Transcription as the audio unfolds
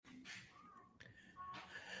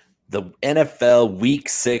The NFL Week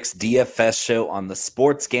 6 DFS show on the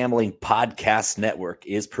Sports Gambling Podcast Network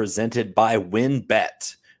is presented by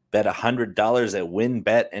WynnBET. Bet $100 at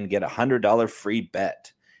WynnBET and get a $100 free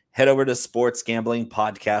bet. Head over to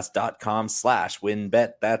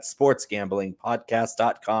sportsgamblingpodcast.com/WynnBET. That's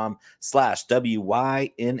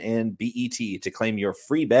sportsgamblingpodcast.com/WYNNBET to claim your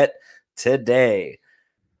free bet today.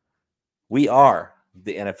 We are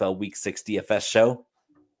the NFL Week 6 DFS show.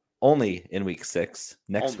 Only in week 6.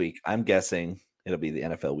 Next week, I'm guessing it'll be the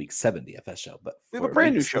NFL Week 7 DFS show. But we have a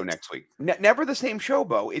brand new show next week. Never the same show,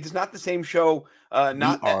 Bo. It's not the same show.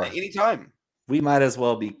 Not at any time. We might as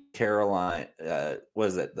well be Caroline. What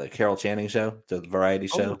is it? The Carol Channing show, the variety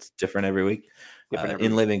show. It's different every week.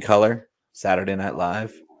 In Living Color, Saturday Night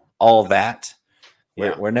Live, all that.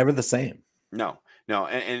 We're never the same. No,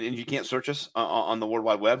 and you can't search us on the World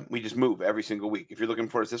Wide Web. We just move every single week. If you're looking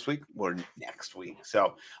for us this week, we're next week.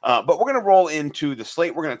 So, but we're going to roll into the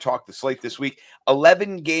slate. We're going to talk the slate this week.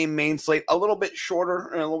 11-game main slate, a little bit shorter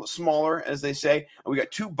and a little bit smaller, as they say. We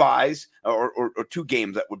got 2 buys or 2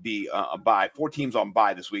 games that would be a buy. 4 teams on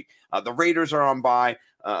buy this week. The Raiders are on buy.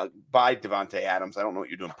 By Devontae Adams. I don't know what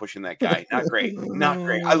you're doing pushing that guy. Not great. Not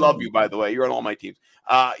great. I love you, by the way. You're on all my teams.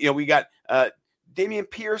 We got Dameon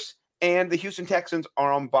Pierce and the Houston Texans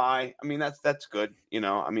are on bye. I mean, that's good.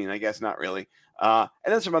 I guess not really. And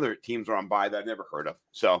then some other teams are on bye that I've never heard of.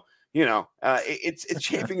 So, it's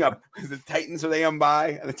shaping up. The Titans, are they on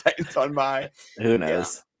bye? Are the Titans on bye? Who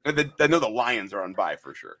knows? Yeah. I know the Lions are on bye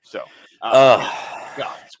for sure. So, God,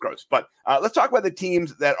 it's gross. But let's talk about the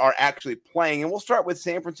teams that are actually playing. And we'll start with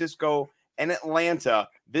San Francisco and Atlanta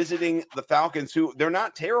visiting the Falcons, who they're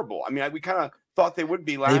not terrible. I mean, we kind of thought they would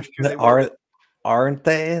be last year. Aren't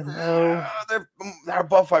they, though? They're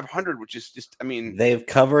above 500, which is just, they've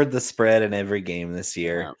covered the spread in every game this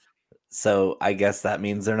year. Yeah. So I guess that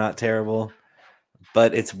means they're not terrible.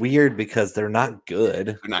 But it's weird because they're not good.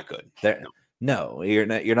 They're not good. No, you're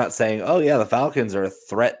not saying, oh, yeah, the Falcons are a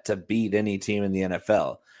threat to beat any team in the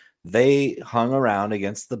NFL. They hung around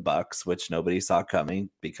against the Bucs, which nobody saw coming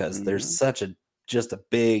because there's just a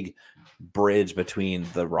big bridge between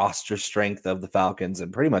the roster strength of the Falcons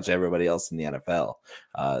and pretty much everybody else in the NFL.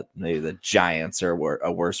 Maybe the Giants are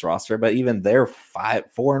a worse roster, but even they're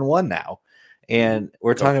 4-1 now. And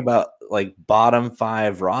we're talking about like bottom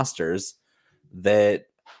 5 rosters that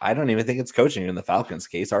I don't even think it's coaching in the Falcons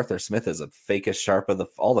case. Arthur Smith is a fakest sharp of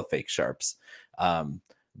all the fake sharps.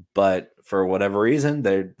 But for whatever reason,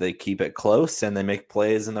 they keep it close and they make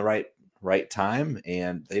plays in the right time,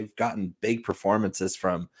 and they've gotten big performances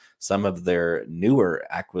from some of their newer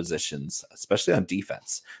acquisitions, especially on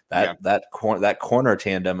defense. That corner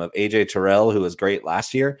tandem of AJ Terrell, who was great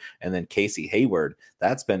last year, and then Casey Hayward,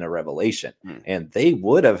 that's been a revelation. And they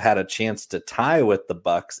would have had a chance to tie with the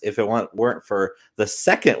Bucs if it weren't for the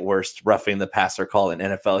second worst roughing the passer call in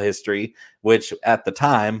NFL history, which at the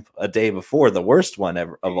time, a day before the worst one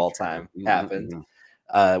ever of all time happened,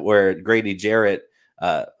 where Grady Jarrett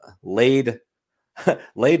laid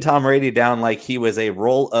Tom Brady down like he was a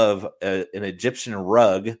roll of an Egyptian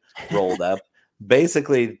rug rolled up,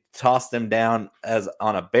 basically tossed him down as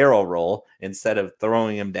on a barrel roll instead of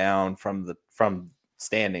throwing him down from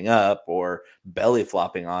standing up or belly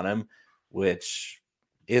flopping on him, which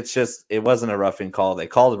it wasn't a roughing call. They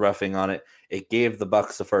called a roughing on it. It gave the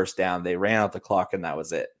Bucs the first down. They ran out the clock and that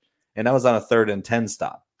was it. And that was on a 3rd and 10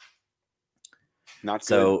 stop. Not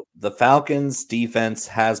so good. The Falcons defense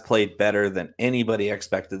has played better than anybody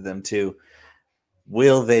expected them to.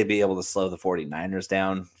 Will they be able to slow the 49ers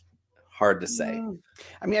down? Hard to say.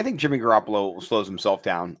 I think Jimmy Garoppolo slows himself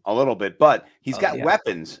down a little bit, but he's got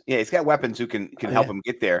weapons. Yeah, he's got weapons who can help him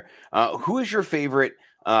get there. Who is your favorite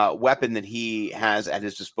weapon that he has at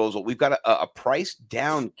his disposal? We've got a price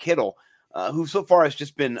down Kittle, who so far has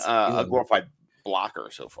just been a glorified blocker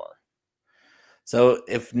so far. So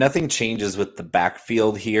if nothing changes with the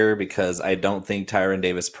backfield here, because I don't think Tyron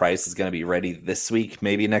Davis-Price is going to be ready this week,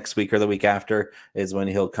 maybe next week or the week after is when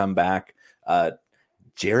he'll come back.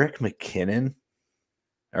 Jerick McKinnon,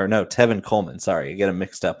 or no, Tevin Coleman. Sorry, I get them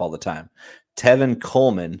mixed up all the time. Tevin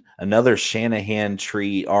Coleman, another Shanahan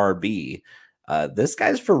tree RB. This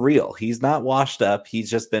guy's for real. He's not washed up. He's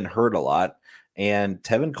just been hurt a lot. And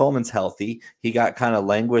Tevin Coleman's healthy. He got kind of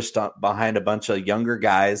languished behind a bunch of younger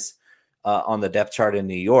guys on the depth chart in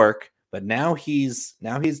New York, but now he's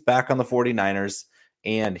back on the 49ers,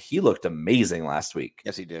 and he looked amazing last week.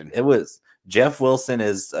 Yes, he did. It was Jeff Wilson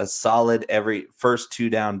is a solid every first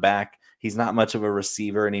 2 down back. He's not much of a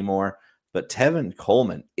receiver anymore, but Tevin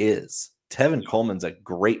Coleman's a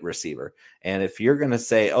great receiver. And if you're going to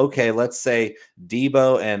say, okay, let's say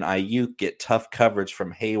Debo and Ayuk get tough coverage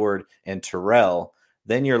from Hayward and Terrell,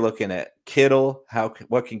 Then you're looking at Kittle.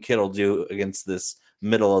 What can Kittle do against this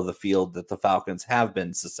middle of the field that the Falcons have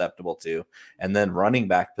been susceptible to? And then running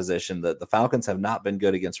back position, that the Falcons have not been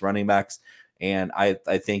good against running backs. And I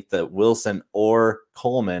think that Wilson or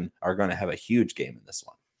Coleman are going to have a huge game in this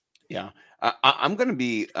one. Yeah, I'm going to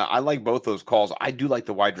be. I like both those calls. I do like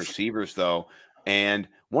the wide receivers though, and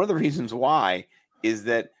one of the reasons why is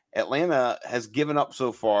that Atlanta has given up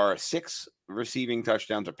so far 6 receiving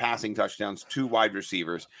touchdowns or passing touchdowns to wide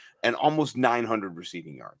receivers and almost 900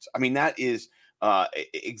 receiving yards. I mean, that is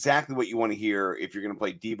exactly what you want to hear if you're going to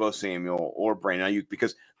play Deebo Samuel or Brandon Ayuk,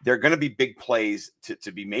 because they're going to be big plays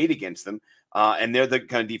to be made against them, and they're the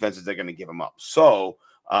kind of defenses they're going to give them up. So,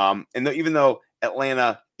 even though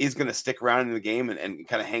Atlanta is going to stick around in the game and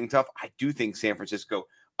kind of hang tough, I do think San Francisco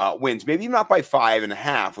wins. Maybe not by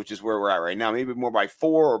 5.5, which is where we're at right now. Maybe more by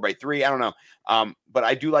 4 or by 3. I don't know. But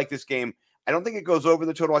I do like this game. I don't think it goes over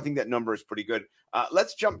the total. I think that number is pretty good.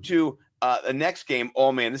 Let's jump to the next game.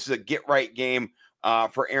 Oh, man, this is a get-right game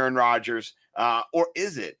for Aaron Rodgers. Or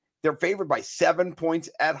is it? They're favored by 7 points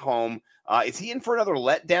at home. Is he in for another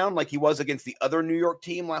letdown like he was against the other New York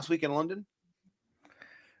team last week in London?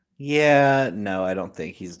 Yeah, no, I don't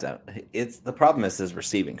think he's done. The problem is his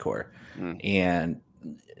receiving core. And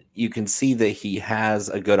you can see that he has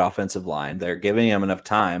a good offensive line. They're giving him enough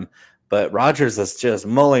time, but Rodgers is just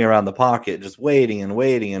mulling around the pocket, just waiting and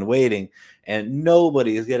waiting and waiting, and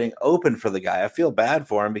nobody is getting open for the guy. I feel bad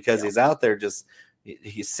for him because he's out there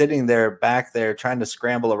he's sitting there back there trying to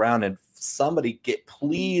scramble around, and somebody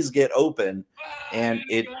please get open. And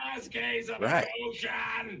right.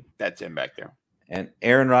 That's him back there. And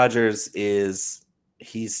Aaron Rodgers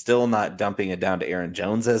he's still not dumping it down to Aaron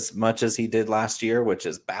Jones as much as he did last year, which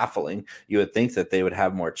is baffling. You would think that they would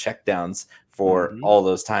have more checkdowns for all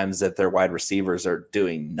those times that their wide receivers are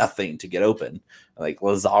doing nothing to get open. Like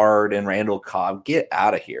Lazard and Randall Cobb, get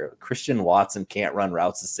out of here. Christian Watson can't run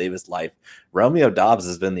routes to save his life. Romeo Doubs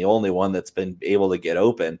has been the only one that's been able to get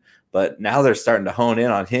open, but now they're starting to hone in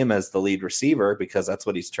on him as the lead receiver because that's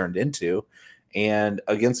what he's turned into. And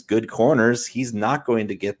against good corners, he's not going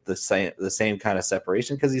to get the same kind of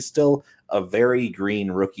separation because he's still a very green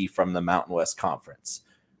rookie from the Mountain West Conference.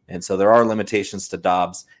 And so there are limitations to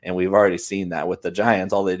Doubs, and we've already seen that with the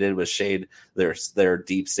Giants. All they did was shade their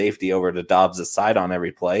deep safety over to Dobbs' side on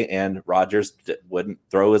every play, and Rodgers wouldn't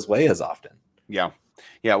throw his way as often. Yeah.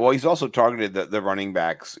 Well, he's also targeted the running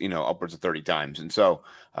backs, upwards of 30 times. And so,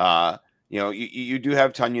 you do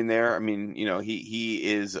have Tunyon there. I mean, he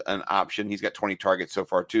is an option. He's got 20 targets so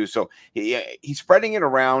far too. So he's spreading it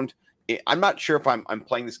around. I'm not sure if I'm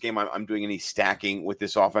playing this game. I'm doing any stacking with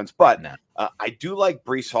this offense, but I do like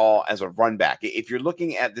Breece Hall as a run back. If you're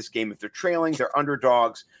looking at this game, if they're trailing, they're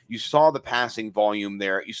underdogs. You saw the passing volume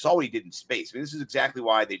there. You saw what he did in space. I mean, this is exactly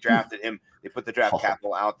why they drafted him. They put the draft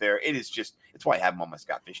capital out there. It's why I have him on my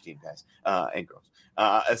Scott Fish team, guys, and girls.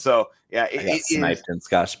 I sniped and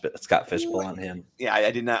Scott Fishbowl on him. Yeah, I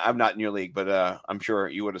did not. I'm not in your league, but I'm sure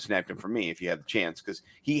you would have snapped him for me if you had the chance because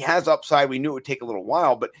he has upside. We knew it would take a little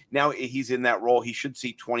while, but now he's in that role. He should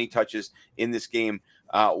see 20 touches in this game.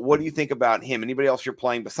 What do you think about him? Anybody else you're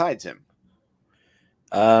playing besides him?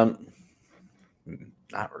 Not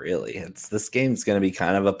really. This game's going to be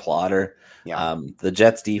kind of a plotter. Yeah. The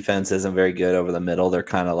Jets defense isn't very good over the middle. They're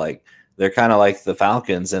kind of like the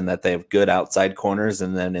Falcons in that they have good outside corners,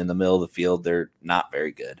 and then in the middle of the field, they're not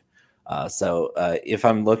very good. So if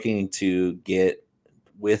I'm looking to get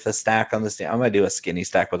with a stack on this day, I'm going to do a skinny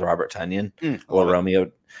stack with Robert Tunyon or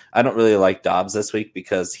Romeo. I don't really like Dobbs this week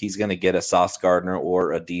because he's going to get a Sauce Gardner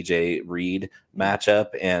or a DJ Reed matchup,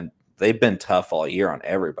 and they've been tough all year on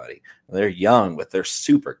everybody. They're young, but they're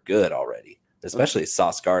super good already, especially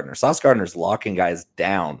Sauce Gardner. Sauce Gardner's locking guys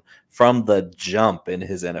down from the jump in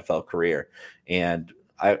his NFL career. And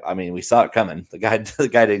I mean, we saw it coming. The guy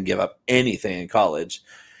didn't give up anything in college.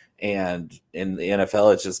 And in the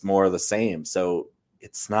NFL, it's just more of the same. So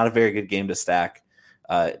it's not a very good game to stack.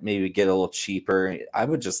 Maybe get a little cheaper. I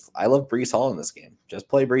love Breece Hall in this game. Just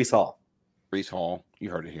play Breece Hall. Breece Hall. You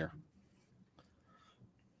heard it here.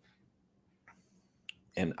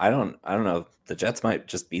 And I don't know. The Jets might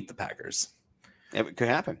just beat the Packers. It could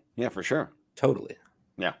happen. Yeah, for sure. Totally.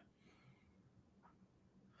 Yeah.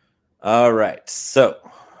 All right. So,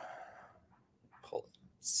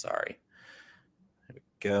 sorry. There we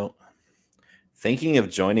go. Thinking of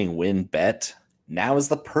joining WynnBET? Now is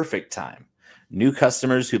the perfect time. New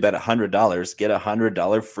customers who bet $100 get a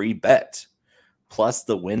 $100 free bet. Plus,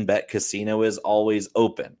 the WynnBET casino is always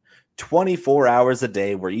open 24 hours a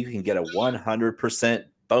day where you can get a 100%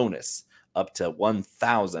 bonus up to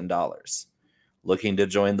 $1,000. Looking to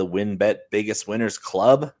join the WynnBET Biggest Winners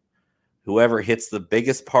Club? Whoever hits the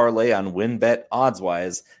biggest parlay on WinBet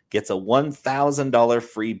odds-wise gets a $1,000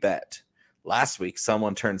 free bet. Last week,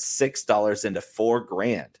 someone turned $6 into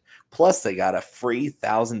 $4,000. Plus, they got a free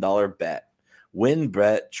 $1,000 bet.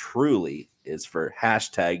 WinBet truly is for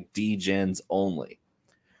hashtag DGens only.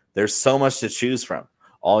 There's so much to choose from.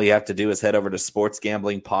 All you have to do is head over to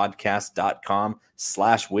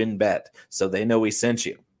sportsgamblingpodcast.com/winbet so they know we sent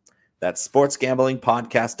you. That's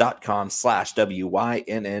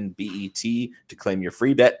sportsgamblingpodcast.com/WYNNBET to claim your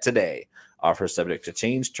free bet today. Offer subject to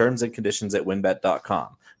change. Terms and conditions at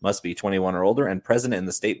winbet.com. Must be 21 or older and present in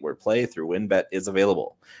the state where play through WinBet is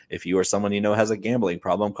available. If you or someone you know has a gambling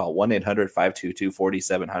problem, call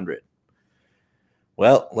 1-800-522-4700.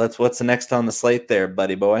 Well, what's the next on the slate there,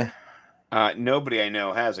 buddy boy? Nobody I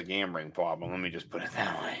know has a gambling problem. Let me just put it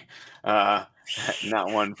that way.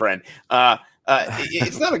 Not one friend.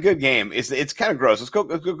 It's not a good game. It's kind of gross. Let's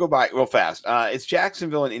go by real fast. It's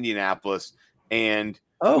Jacksonville and Indianapolis, and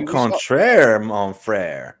contraire, mon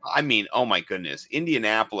frere. I mean, oh my goodness,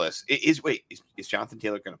 Indianapolis is Jonathan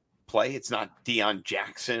Taylor going to play? It's not Deion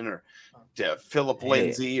Jackson or Philip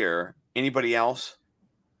Lindsay or anybody else.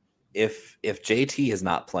 If JT is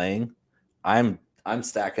not playing, I'm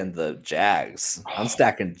stacking the Jags. I'm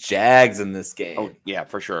stacking Jags in this game. Oh, yeah,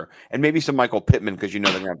 for sure. And maybe some Michael Pittman because they're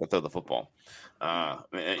going to have to throw the football. Yeah.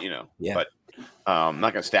 But I'm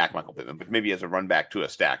not going to stack Michael Pittman, but maybe as a run back to a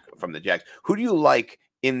stack from the Jags. Who do you like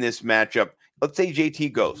in this matchup? Let's say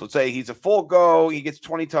JT goes. Let's say he's a full go. He gets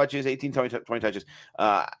 20 touches, 20 touches.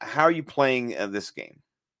 How are you playing this game?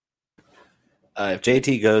 If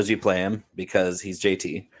JT goes, you play him because he's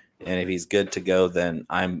JT. And if he's good to go, then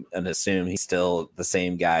I'm going to assume he's still the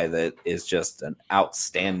same guy that is just an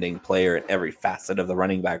outstanding player at every facet of the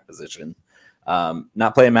running back position.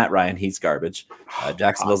 Not playing Matt Ryan. He's garbage.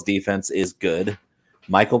 Jacksonville's defense is good.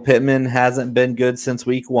 Michael Pittman hasn't been good since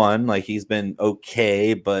week 1. Like, he's been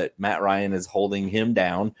okay, but Matt Ryan is holding him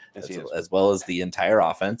down as well as the entire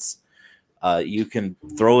offense. You can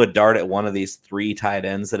throw a dart at one of these 3 tight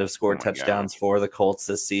ends that have scored touchdowns for the Colts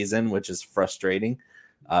this season, which is frustrating.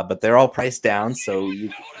 But they're all priced down, so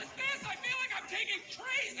you.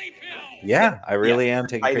 Yeah, I really am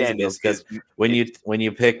taking crazy pills because when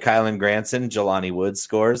you pick Kylan Granson, Jelani Woods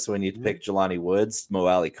scores. When you pick Jelani Woods, Mo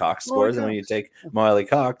Alley Cox scores, and when you take Mo Alley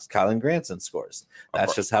Cox, Kylan Granson scores.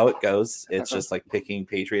 That's just how it goes. It's just like picking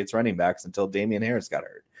Patriots running backs until Damian Harris got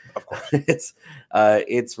hurt. Of course,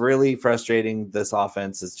 it's really frustrating. This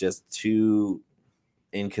offense is just too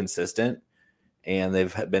inconsistent. And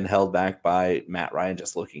they've been held back by Matt Ryan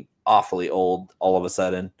just looking awfully old all of a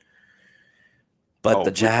sudden. But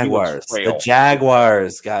the Jaguars,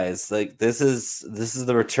 guys, like this is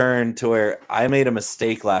the return to where I made a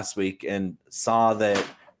mistake last week and saw that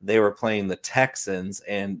they were playing the Texans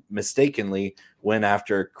and mistakenly went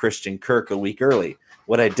after Christian Kirk a week early.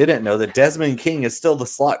 What I didn't know, that Desmond King is still the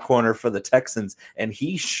slot corner for the Texans, and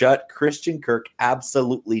he shut Christian Kirk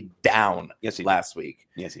absolutely down last week.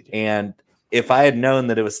 Yes, he did. And if I had known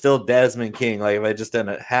that it was still Desmond King, like if I just done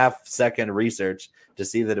a half-second research to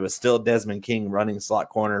see that it was still Desmond King running slot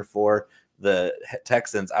corner for the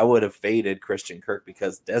Texans, I would have faded Christian Kirk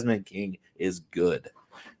because Desmond King is good.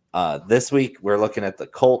 This week, we're looking at the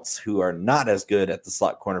Colts, who are not as good at the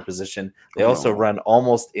slot corner position. They also run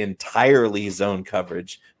almost entirely zone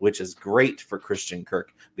coverage, which is great for Christian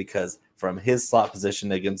Kirk because from his slot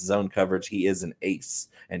position against zone coverage, he is an ace,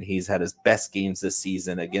 and he's had his best games this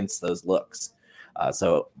season against those looks.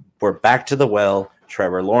 So we're back to the well.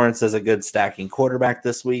 Trevor Lawrence is a good stacking quarterback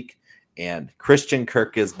this week, and Christian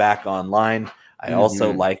Kirk is back online. I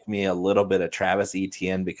also like me a little bit of Travis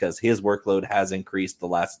Etienne because his workload has increased the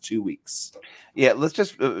last 2 weeks. Yeah, let's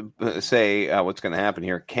just say what's going to happen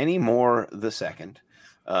here. Kenny Moore II.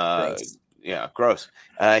 Gross. Yeah, gross.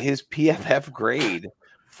 His PFF grade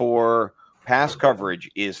for pass coverage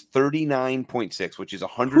is 39.6, which is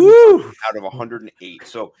 100 out of 108.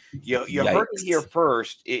 So you heard it here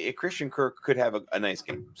first. Christian Kirk could have a nice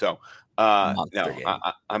game. So I'm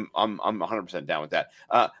 100% down with that.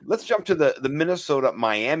 Let's jump to the Minnesota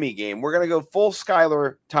Miami game. We're gonna go full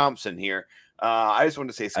Skylar Thompson here. I just want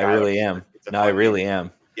to say Skylar. I really am. No, I really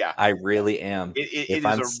am. Yeah, I really am. If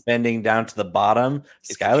I'm spending down to the bottom,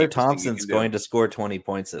 Skylar Thompson's going to score 20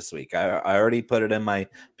 points this week. I already put it in my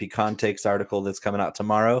Pecan Takes article that's coming out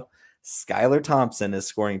tomorrow. Skylar Thompson is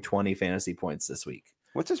scoring 20 fantasy points this week.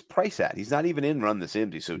 What's his price at? He's not even in Run the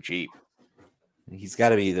Sims. He's so cheap. He's got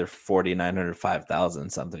to be either 4,900 or 5,000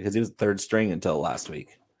 something because he was third string until last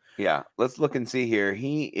week. Yeah, let's look and see here.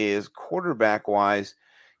 He is quarterback wise.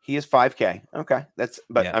 He is 5K. Okay,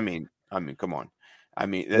 I mean, come on. I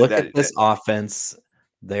mean, look at this offense.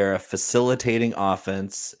 They're a facilitating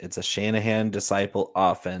offense. It's a Shanahan disciple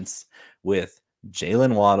offense with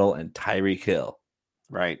Jalen Waddle and Tyreek Hill.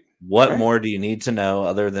 Right. What more do you need to know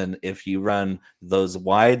other than if you run those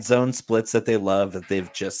wide zone splits that they love, that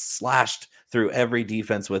they've just slashed through every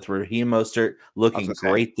defense with Raheem Mostert looking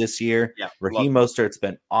great this year. Yeah, Raheem Mostert's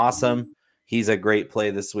been awesome. He's a great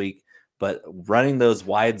play this week. But running those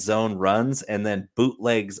wide zone runs and then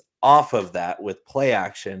bootlegs off of that with play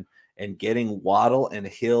action and getting Waddle and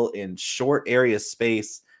Hill in short area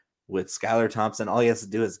space with Skylar Thompson, all he has to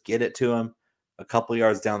do is get it to him a couple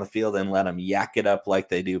yards down the field and let them yak it up like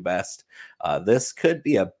they do best. This could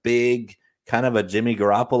be a big kind of a Jimmy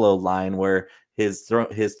Garoppolo line where his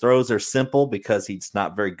throws are simple because he's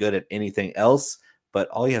not very good at anything else, but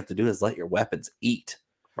all you have to do is let your weapons eat.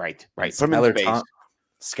 Right.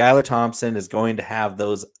 Skylar Thompson is going to have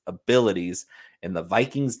those abilities, and the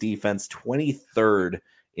Vikings defense 23rd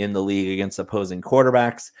in the league against opposing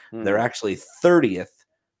quarterbacks. They're actually 30th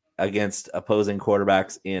against opposing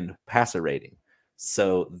quarterbacks in passer rating.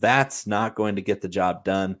 So that's not going to get the job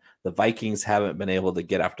done. The Vikings haven't been able to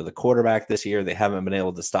get after the quarterback this year. They haven't been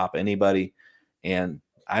able to stop anybody. And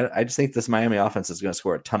I just think this Miami offense is going to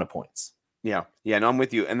score a ton of points. Yeah, no, I'm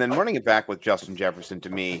with you. And then running it back with Justin Jefferson, to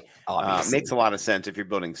me, makes a lot of sense if you're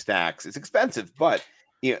building stacks. It's expensive, but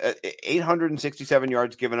 867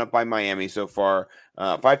 yards given up by Miami so far,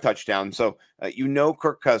 5 touchdowns. So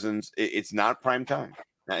Kirk Cousins, it's not prime time.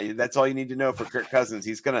 That's all you need to know for Kirk Cousins.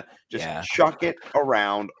 He's going to just chuck it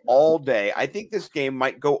around all day. I think this game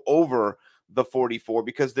might go over the 44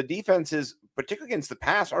 because the defenses, particularly against the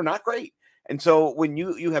pass, are not great. And so when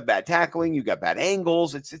you have bad tackling, you got bad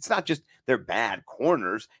angles. It's not just they're bad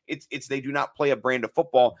corners. It's they do not play a brand of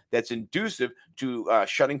football that's inducive to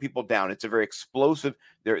shutting people down. It's a very explosive.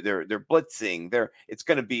 They're blitzing. It's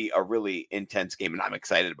going to be a really intense game, and I'm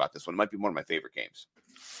excited about this one. It might be one of my favorite games.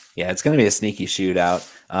 Yeah, it's going to be a sneaky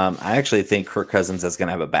shootout. I actually think Kirk Cousins is going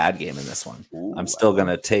to have a bad game in this one. I'm going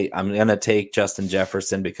to take Justin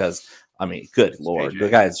Jefferson because, good Lord, the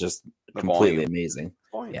guy is just completely amazing.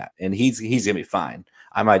 Yeah, and he's going to be fine.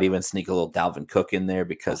 I might even sneak a little Dalvin Cook in there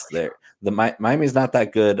because Miami's not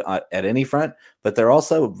that good at any front, but they're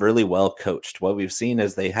also really well coached. What we've seen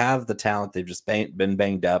is they have the talent. They've just been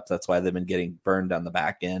banged up. That's why they've been getting burned on the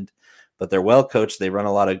back end. But they're well coached. They run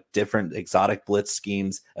a lot of different exotic blitz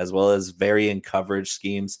schemes as well as varying coverage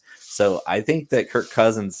schemes. So I think that Kirk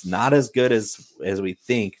Cousins not as good as we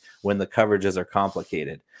think when the coverages are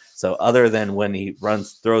complicated. So other than when he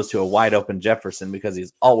throws to a wide open Jefferson because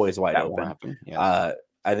he's always wide open.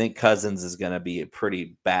 I think Cousins is going to be a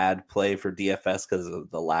pretty bad play for DFS because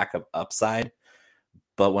of the lack of upside.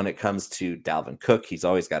 But when it comes to Dalvin Cook, he's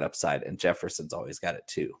always got upside, and Jefferson's always got it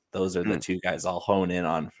too. Those are the two guys I'll hone in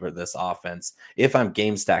on for this offense. If I'm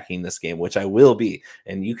game stacking this game, which I will be,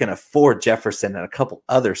 and you can afford Jefferson and a couple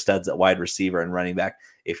other studs at wide receiver and running back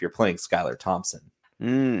if you're playing Skylar Thompson.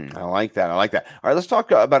 I like that. All right, let's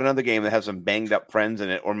talk about another game that has some banged up friends in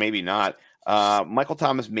it, or maybe not. Michael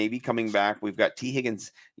Thomas may be coming back. We've got T.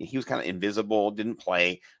 Higgins. He was kind of invisible, didn't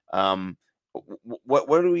play.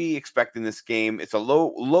 What do we expect in this game? It's a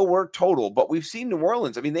lower total, but we've seen New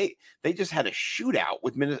Orleans. I mean, they just had a shootout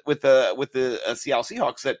with the Seattle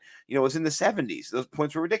Seahawks that was in the 70s. Those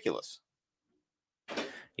points were ridiculous.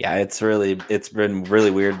 Yeah, it's been really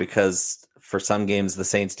weird because for some games the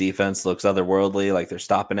Saints defense looks otherworldly, like they're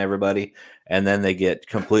stopping everybody, and then they get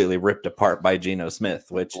completely ripped apart by Geno Smith,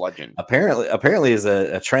 which apparently is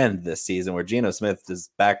a trend this season where Geno Smith is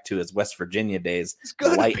back to his West Virginia days,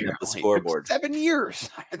 lighting up the scoreboard. 7 years.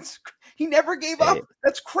 He never gave up.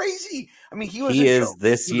 That's crazy. I mean, he is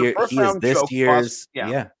this year's.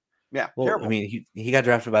 Yeah. Well, terrible. I mean, he got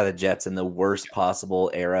drafted by the Jets in the worst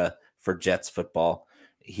possible era for Jets football.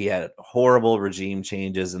 He had horrible regime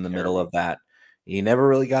changes in the middle of that. He never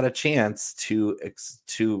really got a chance to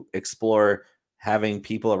explore having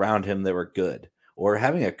people around him that were good or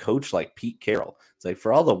having a coach like Pete Carroll. It's like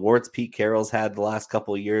for all the warts Pete Carroll's had the last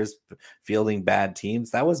couple of years fielding bad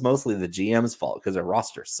teams, that was mostly the GM's fault because their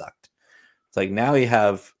roster sucked. It's like now you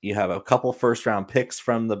have a couple first round picks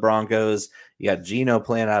from the Broncos. You got Geno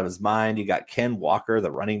playing out of his mind. You got Ken Walker,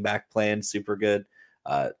 the running back, playing super good.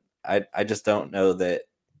 I just don't know that.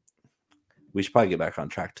 We should probably get back on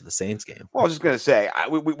track to the Saints game. Well, I was just going to say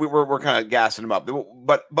we're kind of gassing them up,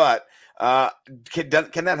 but can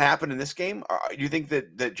that happen in this game? Do you think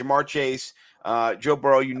that Jamar Chase, Joe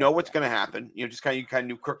Burrow, what's going to happen? You kind of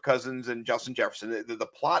knew Kirk Cousins and Justin Jefferson. The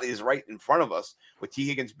plot is right in front of us with T.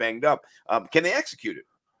 Higgins banged up. Can they execute it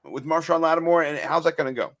with Marshawn Lattimore? And how's that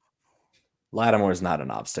going to go? Lattimore is not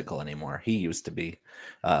an obstacle anymore. He used to be.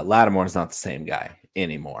 Lattimore is not the same guy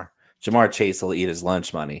anymore. Jamar Chase will eat his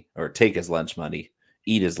lunch money or take his lunch money,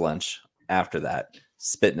 eat his lunch after that,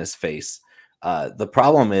 spit in his face. The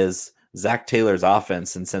problem is Zach Taylor's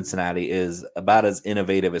offense in Cincinnati is about as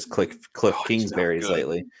innovative as Cliff Kingsbury's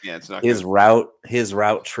lately. Yeah, it's not his good. His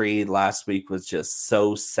route tree last week was just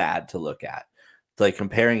so sad to look at. Like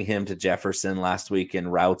comparing him to Jefferson last week in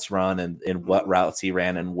routes run and in what routes he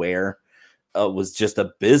ran and where was just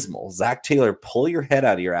abysmal. Zach Taylor, pull your head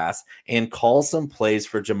out of your ass and call some plays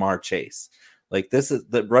for Jamar Chase. Like this is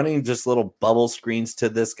the running just little bubble screens to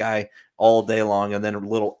this guy all day long and then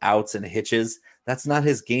little outs and hitches. That's not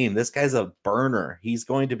his game. This guy's a burner. He's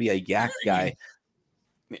going to be a yak guy.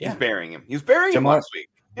 He's burying him. He was burying him last week.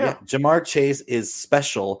 Yeah. Jamar Chase is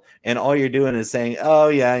special, and all you're doing is saying, oh,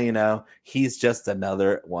 yeah, he's just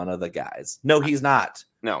another one of the guys. No, he's not.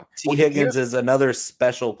 No. T. Higgins is another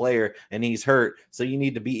special player, and he's hurt, so you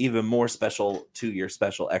need to be even more special to your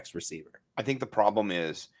special X receiver. I think the problem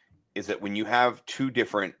is that when you have two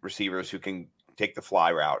different receivers who can take the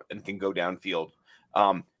fly route and can go downfield,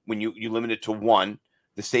 when you limit it to one,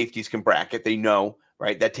 the safeties can bracket. They know,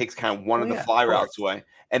 right? That takes kind of one of the fly routes away.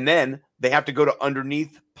 And then they have to go to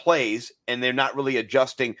underneath plays, and they're not really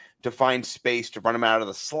adjusting to find space to run them out of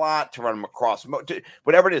the slot, to run them across,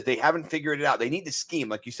 whatever it is. They haven't figured it out. They need to scheme,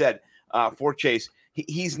 like you said, for Chase.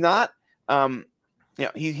 He's not,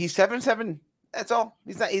 he's 7'7". That's all.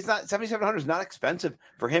 He's not 7,700 is not expensive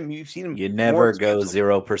for him. You've seen him. You never go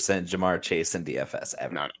 0% Jamar Chase in DFS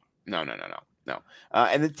ever. No.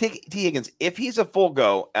 And then T. Higgins, if he's a full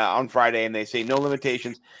go on Friday and they say no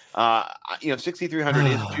limitations, 6,300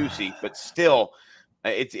 is juicy, but still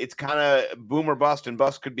it's kind of boom or bust, and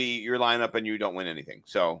bust could be your lineup and you don't win anything.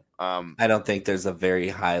 So I don't think there's a very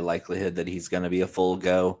high likelihood that he's going to be a full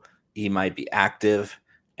go. He might be active.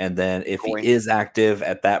 And then if he is active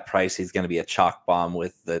at that price, he's going to be a chalk bomb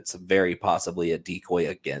that's very possibly a decoy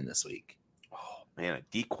again this week. Oh man, a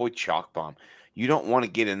decoy chalk bomb. You don't want to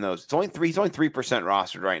get in those. He's only 3%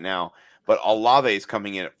 rostered right now, but Olave is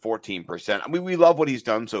coming in at 14%. I mean, we love what he's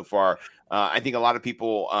done so far. I think a lot of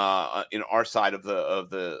people in our side of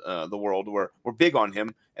the world were big on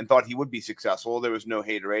him and thought he would be successful. There was no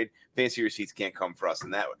haterade. Fancy receipts can't come for us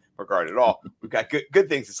in that regard at all. We've got good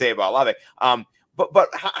things to say about Olave. But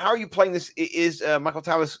how are you playing this? Is Michael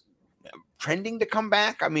Thomas trending to come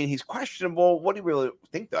back? I mean, he's questionable. What do you really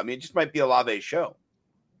think, though? I mean, it just might be Olave's show.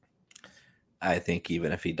 I think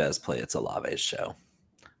even if he does play, it's Olave's show.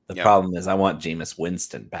 The problem is I want Jameis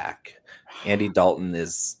Winston back. Andy Dalton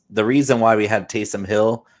is – the reason why we had Taysom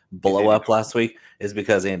Hill blow up last week is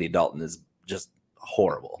because Andy Dalton is just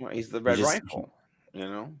horrible. Well, he's the red rifle.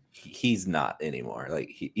 He's not anymore.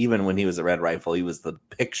 Like even when he was a red rifle, he was the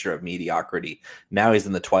picture of mediocrity. Now he's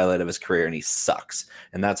in the twilight of his career and he sucks.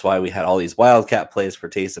 And that's why we had all these wildcat plays for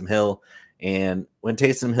Taysom Hill. And when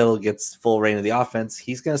Taysom Hill gets full reign of the offense,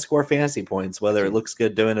 he's going to score fantasy points, whether it looks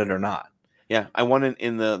good doing it or not. Yeah, I won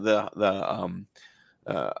in the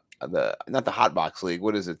not the hot box league.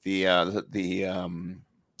 What is it?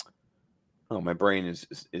 My brain is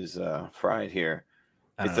fried here.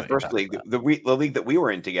 It's the first league, the league that we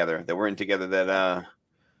were in together. That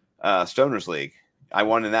Stoner's League. I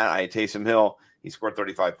won in that. I had Taysom Hill. He scored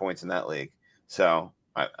 35 points in that league. So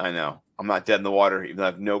I know I'm not dead in the water.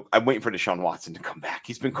 Even though I'm waiting for Deshaun Watson to come back.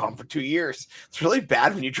 He's been gone for 2 years. It's really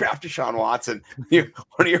bad when you draft Deshaun Watson. One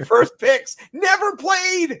of your first picks, never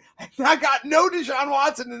played. I got no Deshaun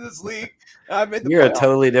Watson in this league. You're a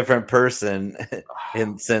totally different person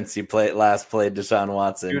since you last played Deshaun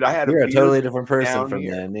Watson. Dude, you're a totally different person from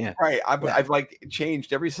then. Yeah, right. I've like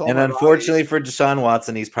changed every soul. And unfortunately for Deshaun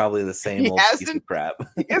Watson, he's probably the same old piece of crap.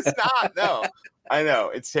 It's not. No. I know.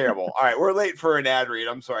 It's terrible. All right. We're late for an ad read.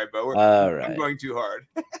 I'm sorry, but I'm going too hard.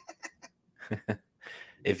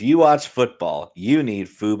 If you watch football, you need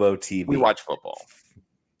Fubo TV. We watch football.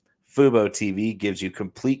 Fubo TV gives you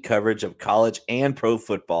complete coverage of college and pro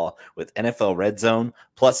football with NFL Red Zone,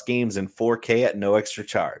 plus games in 4K at no extra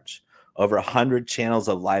charge. Over 100 channels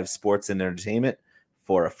of live sports and entertainment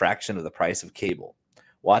for a fraction of the price of cable.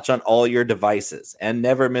 Watch on all your devices and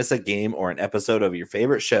never miss a game or an episode of your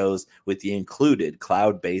favorite shows with the included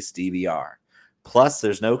cloud-based DVR. Plus,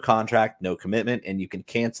 there's no contract, no commitment, and you can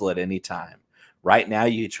cancel at any time. Right now,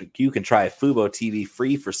 you can try Fubo TV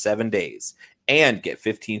free for 7 days and get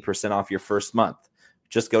 15% off your first month.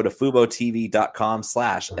 Just go to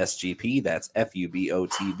FuboTV.com/SGP. That's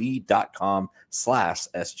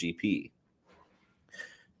FUBOTV.com/SGP.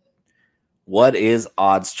 What is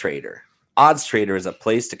Odds Trader? Odds Trader is a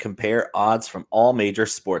place to compare odds from all major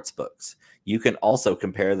sports books. You can also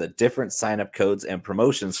compare the different sign-up codes and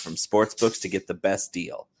promotions from sports books to get the best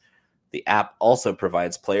deal. The app also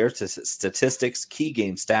provides players statistics, key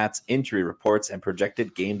game stats, injury reports, and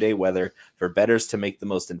projected game day weather for bettors to make the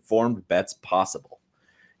most informed bets possible.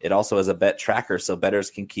 It also has a bet tracker so bettors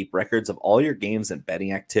can keep records of all your games and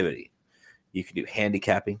betting activity. You can do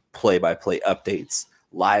handicapping, play-by-play updates,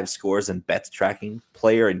 live scores and bets tracking,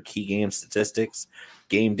 player and key game statistics,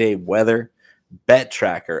 game day weather. Bet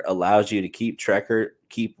Tracker allows you to keep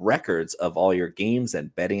records of all your games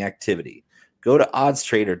and betting activity. Go to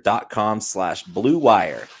oddstrader.com/Blue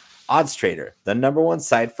Wire. OddsTrader, the #1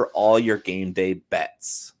 site for all your game day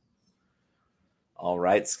bets. All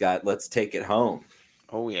right, Scott, let's take it home.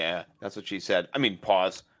 Oh yeah, that's what she said. I mean,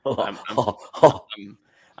 pause. I'm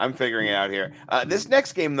figuring it out here. This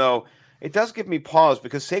next game, though, it does give me pause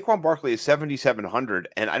because Saquon Barkley is 7,700,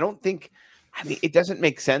 and I don't think. I mean, it doesn't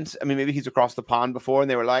make sense. I mean, maybe he's across the pond before,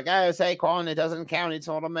 and they were like, "Oh, Saquon, it doesn't count. It's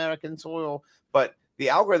on American soil." But the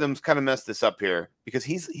algorithms kind of messed this up here because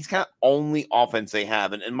he's kind of only offense they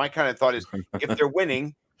have, and my kind of thought is, if they're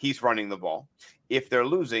winning, he's running the ball. If they're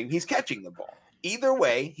losing, he's catching the ball. Either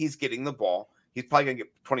way, he's getting the ball. He's probably going to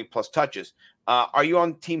get 20-plus touches. Are you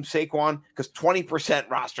on Team Saquon? Because 20%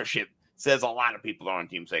 rostership says a lot of people are on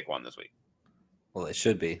Team Saquon this week. Well, it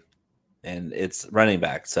should be. And it's running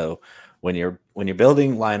back. So when you're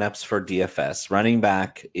building lineups for DFS, running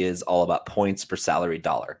back is all about points per salary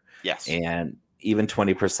dollar. Yes. And even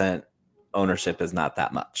 20% ownership is not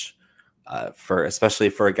that much. Especially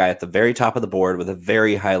for a guy at the very top of the board with a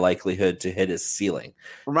very high likelihood to hit his ceiling.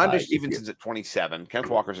 Rhamondre Stevenson's at 27. Kenneth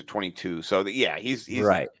Walker's at 22. So he's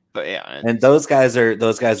right. But yeah, and those guys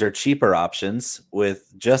are cheaper options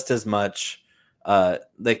with just as much. I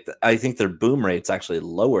think their boom rate's actually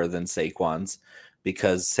lower than Saquon's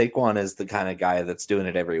because Saquon is the kind of guy that's doing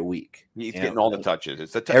it every week. He's getting all the touches.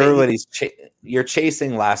 It's everybody's you're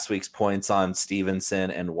chasing last week's points on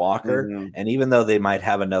Stevenson and Walker, and even though they might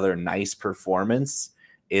have another nice performance,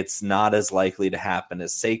 it's not as likely to happen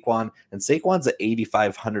as Saquon. And Saquon's an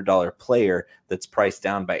 $8,500 player that's priced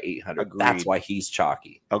down by $800. That's why he's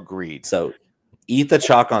chalky. Agreed. So eat the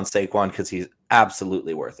chalk on Saquon because he's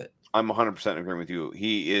absolutely worth it. I'm 100% agreeing with you.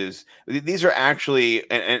 He is. These are actually,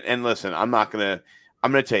 and listen, I'm going to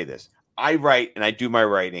tell you this. I write and I do my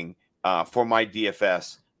writing for my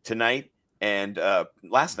DFS tonight and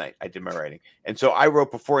last night I did my writing. And so I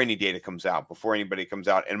wrote before any data comes out, before anybody comes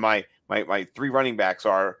out. And my 3 running backs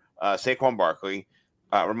are Saquon Barkley,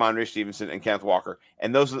 Rhamondre Stevenson, and Kenneth Walker.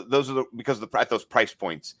 And those are because at those price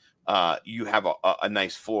points, you have a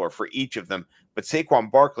nice floor for each of them. But Saquon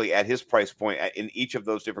Barkley at his price point in each of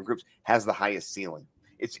those different groups has the highest ceiling.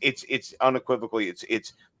 It's unequivocally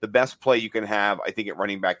it's the best play you can have. I think at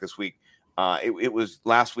running back this week. It was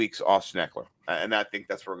last week's Austin Eckler, and I think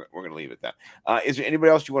that's where we're going to leave it at that. Is there anybody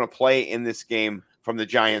else you want to play in this game from the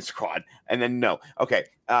Giants squad? And then no, okay,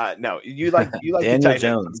 no, you like Daniel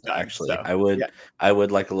Jones. Actually, so, I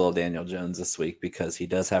would like a little Daniel Jones this week because he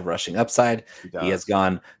does have rushing upside. He has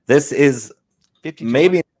gone. This is 50.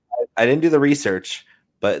 Maybe I didn't do the research,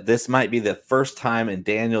 but this might be the first time in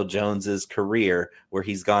Daniel Jones's career where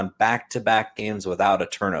he's gone back-to-back games without a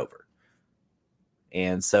turnover.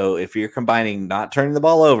 And so if you're combining not turning the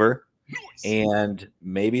ball over and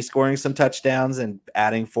maybe scoring some touchdowns and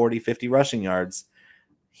adding 40, 50 rushing yards,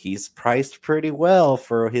 he's priced pretty well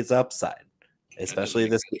for his upside, especially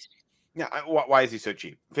this week. Yeah, why is he so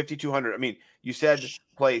cheap? 5,200. I mean, you said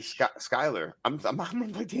play Skyler. I'm going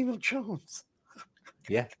to play Daniel Jones.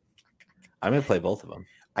 Yeah. I'm going to play both of them.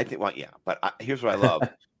 I think, well, yeah, but here's what I love.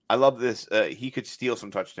 I love this. He could steal some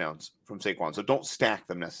touchdowns from Saquon, so don't stack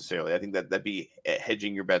them necessarily. I think that'd be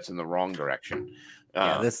hedging your bets in the wrong direction.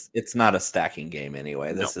 It's not a stacking game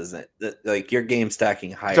anyway. This isn't like your game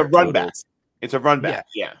stacking higher. It's a run back. It's a run back.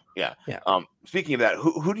 Yeah. Speaking of that,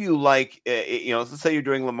 who do you like? Let's say you're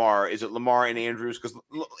doing Lamar. Is it Lamar and Andrews? Because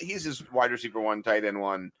he's his wide receiver 1, tight end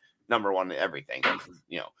 1, number 1, everything.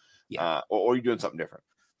 Or are you doing something different?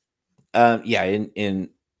 In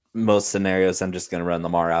most scenarios, I'm just going to run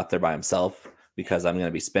Lamar out there by himself because I'm going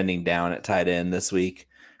to be spending down at tight end this week.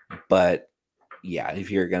 But yeah,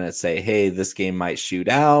 if you're going to say, hey, this game might shoot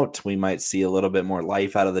out, we might see a little bit more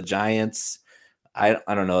life out of the Giants. I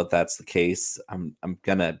don't know if that's the case. I'm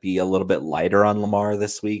going to be a little bit lighter on Lamar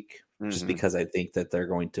this week just because I think that they're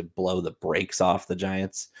going to blow the brakes off the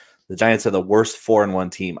Giants. The Giants are the worst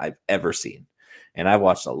 4-1 team I've ever seen. And I've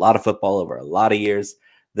watched a lot of football over a lot of years.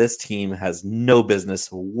 This team has no business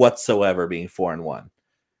whatsoever being 4-1,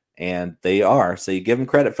 and they are. So you give them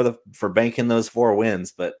credit for banking those 4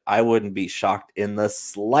 wins, but I wouldn't be shocked in the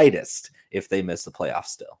slightest if they miss the playoffs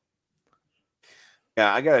still.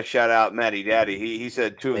 Yeah, I got to shout out Matty Daddy. He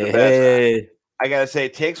said 2 of the best. I gotta say,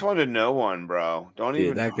 it takes one to know one, bro.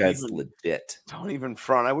 Dude, that guy's legit. Don't even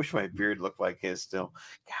front. I wish my beard looked like his still.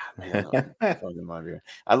 God, man, fucking my beard.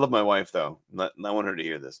 I love my wife though. Not want her to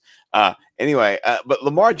hear this. Anyway, but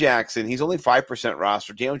Lamar Jackson, he's only 5%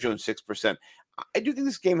 roster. Daniel Jones 6%. I do think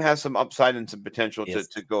this game has some upside and some potential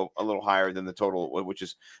to go a little higher than the total, which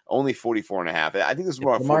is only 44.5. I think this is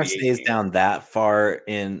more. If Lamar stays down that far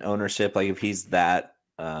in ownership, like if he's that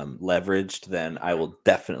leveraged, then I will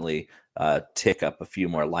definitely tick up a few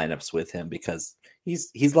more lineups with him because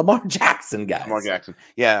he's Lamar Jackson, guys. Lamar Jackson.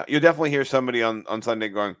 Yeah, you'll definitely hear somebody on Sunday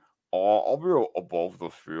going, "Oh, I'll be above the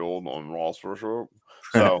field on roster." So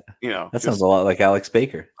that sounds a lot like Alex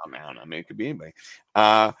Baker. I mean, it could be anybody.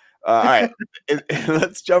 All right,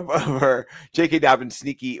 let's jump over J.K. Dobbins,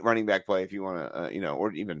 sneaky running back play if you want to,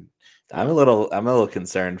 or even. I'm a little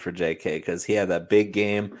concerned for J.K. because he had that big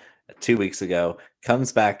game 2 weeks ago,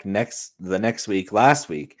 comes back the next week, last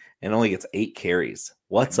week, and only gets 8 carries.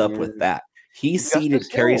 What's up with that? He ceded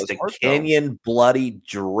carries to Kenyon Bloody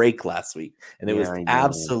Drake last week, and it was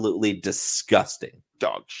absolutely disgusting.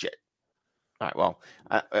 Dog shit. All right, well,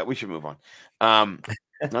 we should move on.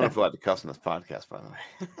 I don't know if we're allowed to cuss on this podcast, by the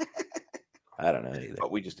way. I don't know either.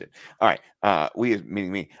 But we just did. All right. We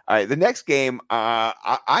meaning me. All right. The next game,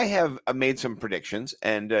 I have made some predictions,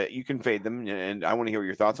 and you can fade them, and I want to hear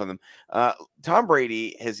your thoughts on them. Tom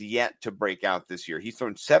Brady has yet to break out this year. He's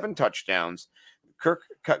thrown 7 touchdowns. Kirk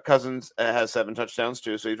Cousins has 7 touchdowns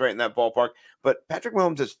too, so he's right in that ballpark. But Patrick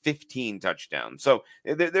Mahomes has 15 touchdowns. So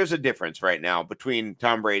there's a difference right now between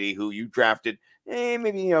Tom Brady, who you drafted,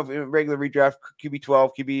 maybe regular redraft, QB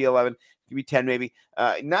 12, QB 11, QB 10, maybe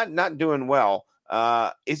not doing well.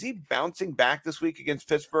 Is he bouncing back this week against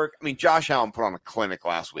Pittsburgh? I mean, Josh Allen put on a clinic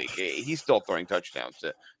last week. He's still throwing touchdowns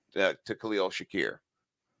to Khalil Shakir.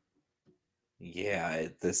 Yeah,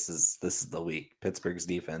 this is the week. Pittsburgh's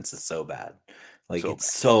defense is so bad.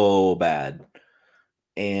 It's so bad.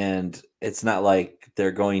 And it's not like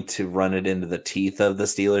they're going to run it into the teeth of the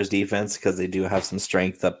Steelers defense because they do have some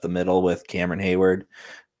strength up the middle with Cameron Hayward.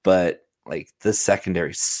 But this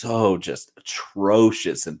secondary is so just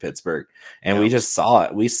atrocious in Pittsburgh. And we just saw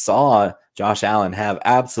it. We saw Josh Allen have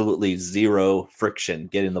absolutely zero friction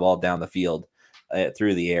getting the ball down the field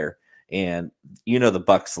through the air. And the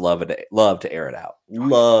Bucs love to air it out.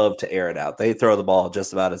 Love to air it out. They throw the ball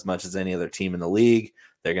just about as much as any other team in the league.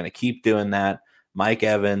 They're going to keep doing that. Mike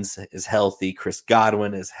Evans is healthy. Chris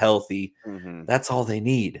Godwin is healthy. Mm-hmm. That's all they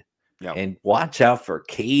need. Yep. And watch out for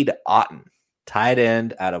Cade Otton, tight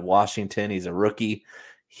end out of Washington. He's a rookie.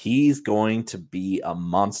 He's going to be a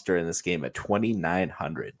monster in this game at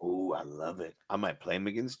 2,900. Oh, I love it. I might play him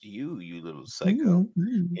against you, you little psycho.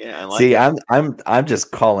 Mm-hmm. Yeah, I like See, it. I'm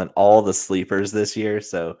just calling all the sleepers this year.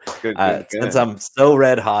 So good. Since I'm so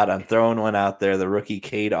red hot, I'm throwing one out there. The rookie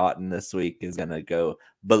Cade Otton this week is going to go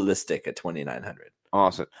ballistic at 2,900.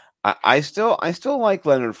 Awesome. I still like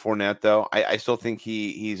Leonard Fournette though. I still think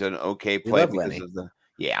he's an okay play because of the.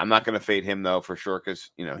 Yeah, I'm not going to fade him, though, for sure,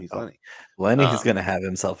 because, he's Lenny. Lenny is going to have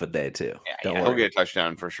himself a day, too. Yeah, he'll get a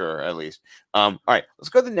touchdown for sure, at least. All right, let's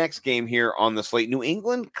go to the next game here on the slate. New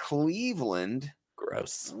England, Cleveland.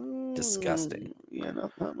 Gross. Disgusting. Yeah,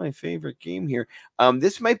 not my favorite game here.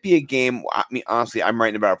 This might be a game, I mean, honestly, I'm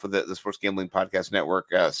writing about it for the Sports Gambling Podcast Network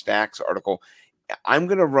Stacks article. I'm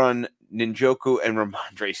going to run Njoku and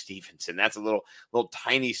Ramondre Stevenson. That's a little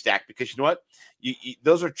tiny stack because you know what? You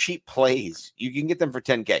those are cheap plays. You can get them for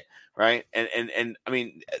 10K, right? And I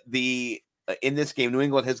mean, in this game, New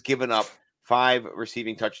England has given up 5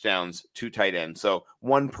 receiving touchdowns to tight ends, so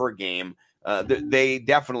 1 per game. They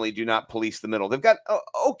definitely do not police the middle. They've got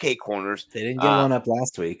okay corners. They didn't get one up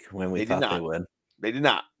last week when we thought they would. They did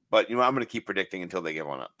not. But I'm going to keep predicting until they get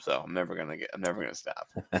one up. So I'm never going to stop.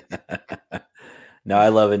 No, I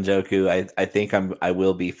love Njoku. I think I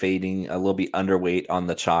will be fading. I will be underweight on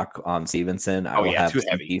the chalk on Stevenson. I will have too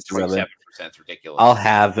heavy. 27% is ridiculous. I'll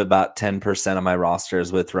have about 10% of my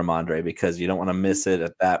rosters with Ramondre because you don't want to miss it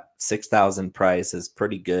at that 6,000 price is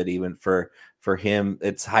pretty good even for him.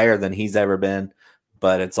 It's higher than he's ever been,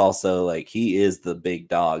 but it's also he is the big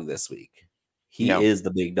dog this week. He is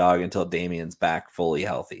the big dog until Damian's back fully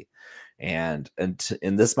healthy. And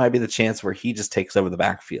this might be the chance where he just takes over the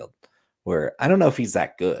backfield. Where I don't know if he's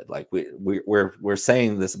that good. We're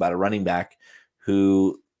saying this about a running back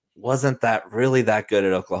who wasn't really that good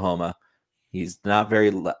at Oklahoma. He's not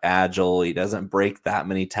very agile. He doesn't break that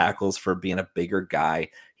many tackles for being a bigger guy.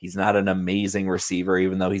 He's not an amazing receiver,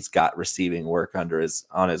 even though he's got receiving work on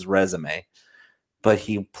his resume. But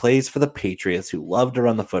he plays for the Patriots, who love to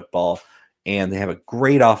run the football, and they have a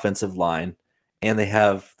great offensive line, and they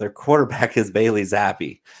have their quarterback is Bailey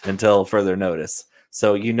Zappi until further notice.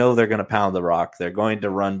 So they're going to pound the rock. They're going to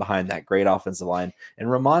run behind that great offensive line. And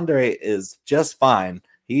Ramondre is just fine.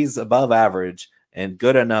 He's above average and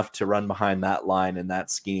good enough to run behind that line and that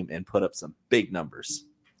scheme and put up some big numbers.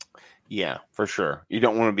 Yeah, for sure. You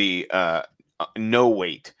don't want to be no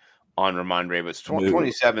weight on Ramondre, but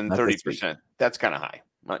 27, 30%. That's kind of high.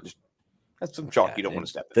 That's some chalk you don't want to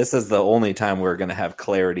step in. This is the only time we're going to have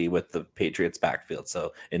clarity with the Patriots backfield,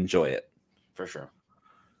 so enjoy it. For sure.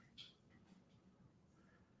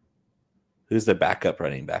 Who's the backup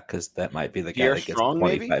running back? Because that might be the Pierre guy that gets Strong,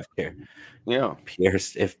 25 care. Yeah.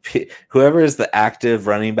 Whoever is the active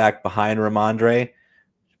running back behind Ramondre,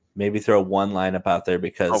 maybe throw one lineup out there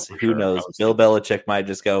because who knows? Bill Belichick might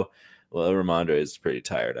just go, well, Ramondre is pretty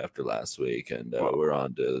tired after last week, and we're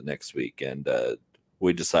on to the next week. And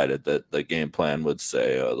we decided that the game plan would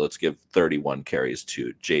say, let's give 31 carries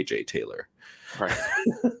to J.J. Taylor. Right.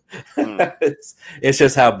 It's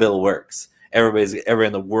just how Bill works. Everybody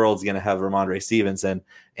in the world's going to have Ramondre Stevenson,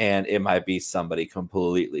 and it might be somebody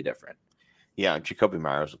completely different. Yeah, Jacoby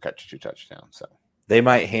Myers will catch 2 touchdowns. So they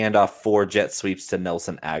might hand off 4 jet sweeps to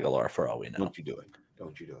Nelson Aguilar for all we know. Don't you do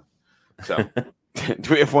it. So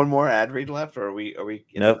do we have one more ad read left, or are we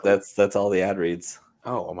Nope, that's all the ad reads.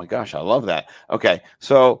 Oh my gosh, I love that. Okay,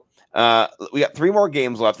 so we got 3 more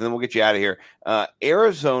games left, and then we'll get you out of here.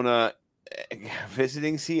 Arizona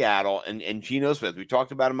visiting Seattle and Geno Smith. We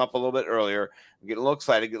talked about him up a little bit earlier. I'm getting a little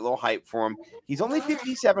excited, get a little hype for him. He's only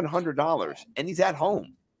 $5,700, and he's at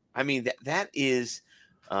home. I mean, that is,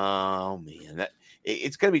 oh man, that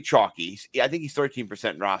it's going to be chalky. I think he's 13%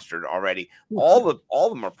 rostered already. All of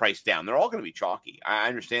them are priced down. They're all going to be chalky. I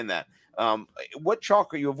understand that. What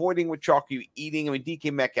chalk are you avoiding? What chalk are you eating? I mean,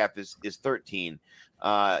 DK Metcalf is 13.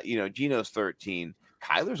 Geno's 13.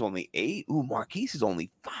 Kyler's only 8. Ooh, Marquise is only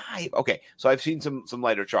 5. Okay, so I've seen some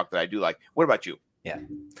lighter chalk that I do like. What about you? Yeah.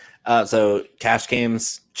 So cash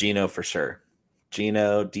games, Geno for sure.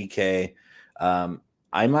 Geno, DK.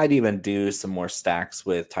 I might even do some more stacks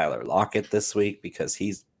with Tyler Lockett this week because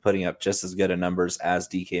he's putting up just as good a numbers as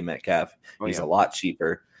DK Metcalf. He's a lot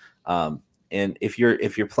cheaper. And if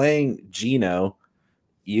you're playing Geno,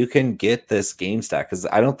 you can get this game stack because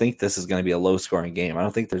I don't think this is going to be a low scoring game. I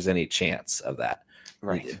don't think there's any chance of that.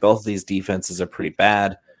 Right. Both of these defenses are pretty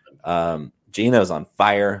bad. Geno's on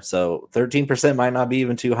fire, so 13% might not be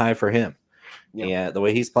even too high for him. Yep. And the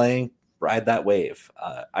way he's playing, ride that wave.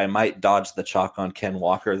 I might dodge the chalk on Ken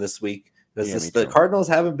Walker this week because the Cardinals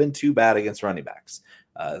haven't been too bad against running backs.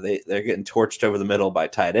 They're getting torched over the middle by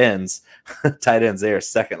tight ends. Tight ends, they are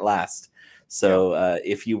second last. So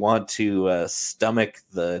if you want to stomach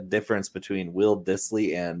the difference between Will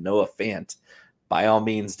Dissly and Noah Fant, by all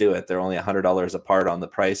means do it. They're only $100 apart on the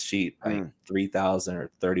price sheet, like $3,000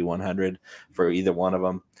 or $3,100 for either one of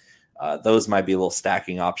them. Those might be little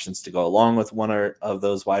stacking options to go along with one of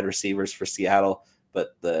those wide receivers for Seattle.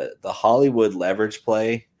 But the Hollywood leverage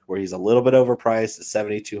play, where he's a little bit overpriced at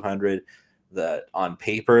 $7,200, on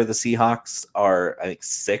paper the Seahawks are, I think,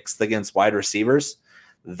 6th against wide receivers.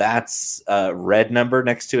 That's a red number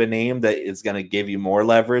next to a name that is going to give you more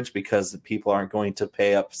leverage because people aren't going to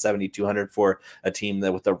pay up $7,200 for a team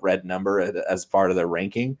that with a red number as part of their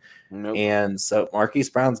ranking. Nope. And so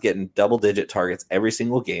Marquise Brown's getting double-digit targets every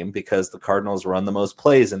single game because the Cardinals run the most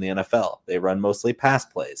plays in the NFL. They run mostly pass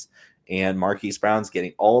plays. And Marquise Brown's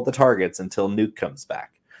getting all the targets until Nuke comes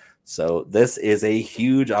back. So this is a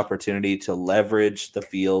huge opportunity to leverage the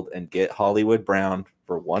field and get Hollywood Brown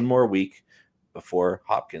for one more week before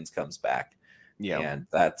Hopkins comes back. Yeah. And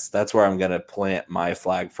that's where I'm going to plant my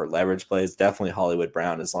flag for leverage plays. Definitely Hollywood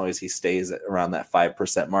Brown. As long as he stays around that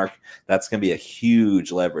 5% mark, that's going to be a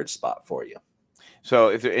huge leverage spot for you. So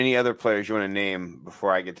if there are any other players you want to name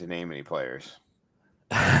before I get to name any players.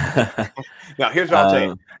 Now, here's what I'll tell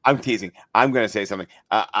you. I'm teasing. I'm going to say something.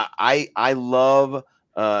 I love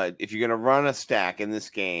if you're going to run a stack in this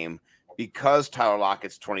game, because Tyler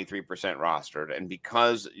Lockett's 23% rostered and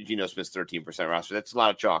because Geno Smith's 13% rostered, that's a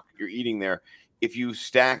lot of chalk you're eating there. If you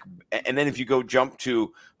stack, and then if you go jump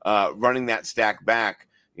to running that stack back,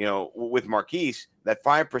 with Marquise, that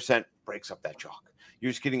 5% breaks up that chalk.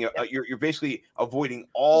 You're just getting you're basically avoiding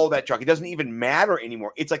all that chalk. It doesn't even matter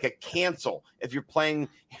anymore. It's like a cancel. If you're playing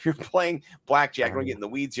blackjack, I don't get in the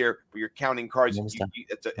weeds here, but you're counting cards.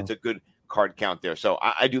 It's a good card count there. So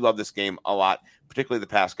I do love this game a lot, particularly the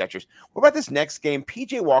pass catchers. What about this next game?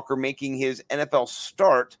 PJ Walker making his NFL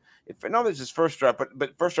start. I know this is his first start,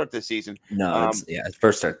 but first start this season. No,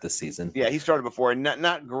 first start this season. Yeah, he started before and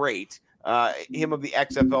not great. Him of the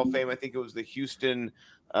XFL fame, I think it was the Houston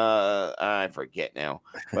I forget now,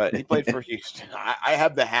 but he played for Houston. I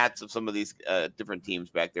have the hats of some of these different teams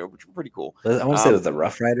back there, which were pretty cool. I want to say it was the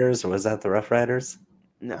Rough Riders, or was that the Rough Riders?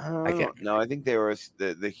 No, I can't. No, I think they were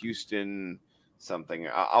the Houston something.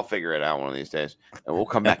 I'll figure it out one of these days, and we'll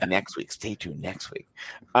come back next week. Stay tuned next week.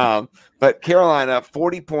 But Carolina,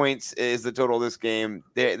 40 points is the total of this game.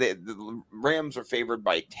 The Rams are favored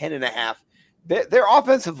by 10.5. Their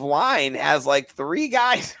offensive line has like 3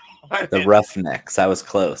 guys. The Roughnecks. I was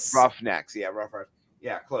close. Roughnecks, yeah,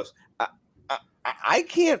 yeah, close. I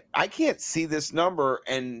can't see this number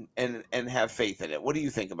and have faith in it. What do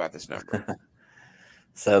you think about this number?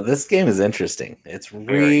 So this game is interesting. It's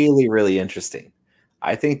really, really interesting.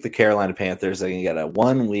 I think the Carolina Panthers are going to get a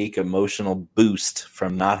 1-week emotional boost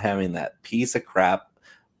from not having that piece of crap,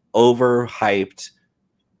 overhyped,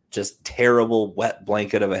 just terrible wet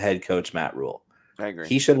blanket of a head coach, Matt Rule. I agree.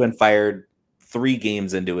 He should have been fired 3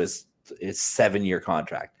 games into his 7-year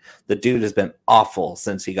contract. The dude has been awful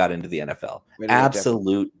since he got into the NFL.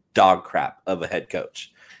 Absolute dog crap of a head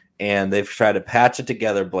coach. And they've tried to patch it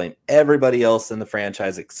together, blame everybody else in the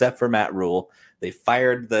franchise except for Matt Rule. They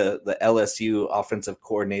fired the LSU offensive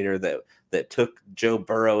coordinator that took Joe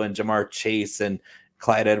Burrow and Jamar Chase and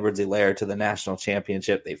Clyde Edwards-Helaire to the national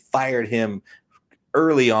championship. They fired him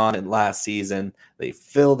early on in last season. They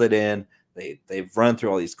filled it in. They've run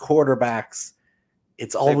through all these quarterbacks.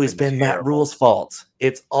 It's always been Matt Rule's fault.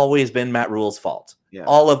 It's always been Matt Rule's fault. Yeah.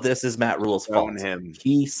 All of this is Matt Rule's fault.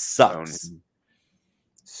 He sucks.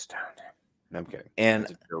 Stone him. No, I'm kidding.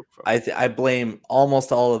 And I blame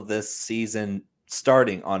almost all of this season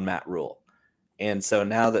starting on Matt Rule. And so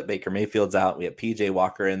now that Baker Mayfield's out, we have PJ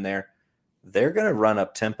Walker in there. They're going to run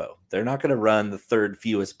up tempo. They're not going to run the 3rd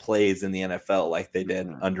fewest plays in the NFL like they did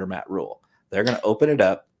under Matt Rule. They're going to open it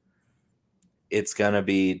up. It's going to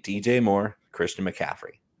be DJ Moore, Christian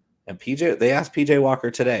McCaffrey. And they asked PJ Walker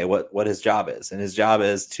today what his job is. And his job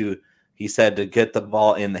is he said to get the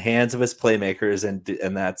ball in the hands of his playmakers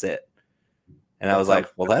and that's it. And I was like,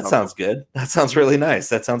 well, that sounds good. That sounds really nice.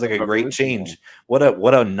 That sounds like a great change. What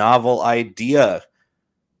a novel idea,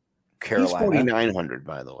 Carolina. He's 4,900,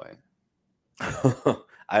 by the way.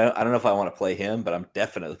 I don't know if I want to play him, but I'm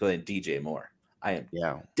definitely playing DJ Moore. I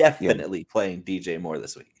am definitely playing DJ Moore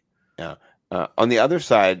this week. Yeah. On the other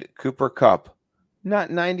side, Cooper Kupp,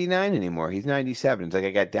 not 99 anymore. He's 97. It's like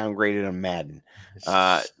I got downgraded on Madden.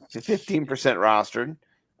 15% rostered.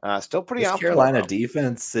 Still pretty out. Carolina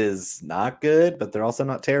defense is not good, but they're also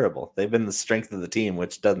not terrible. They've been the strength of the team,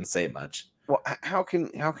 which doesn't say much. Well, how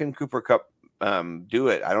can Cooper Kupp do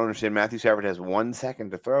it? I don't understand. Matthew Stafford has 1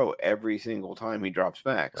 second to throw every single time he drops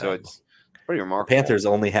back, so it's pretty remarkable. Panthers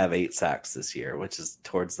only have 8 sacks this year, which is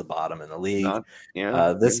towards the bottom in the league.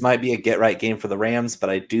 This might be a get-right game for the Rams, but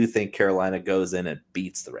I do think Carolina goes in and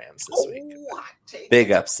beats the Rams this week.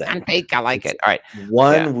 Big upset. I like it. All right.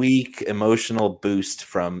 1 week emotional boost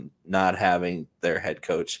from not having their head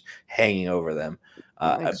coach hanging over them.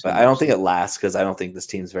 But I don't think it lasts because I don't think this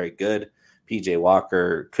team's very good. PJ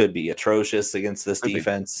Walker could be atrocious against this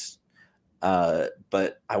defense.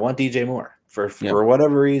 But I want DJ Moore. For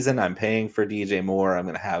whatever reason, I'm paying for DJ Moore. I'm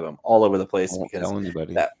going to have him all over the place because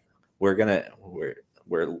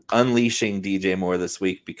we're unleashing DJ Moore this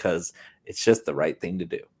week because it's just the right thing to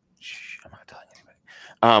do. I'm not telling anybody.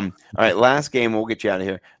 All right, last game. We'll get you out of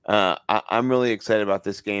here. I'm really excited about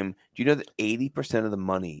this game. Do you know that 80% of the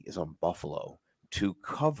money is on Buffalo to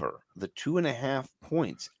cover the 2.5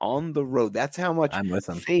 points on the road? That's how much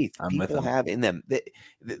faith people have in them.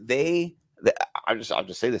 I'll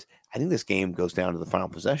just say this. I think this game goes down to the final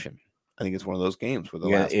possession. I think it's one of those games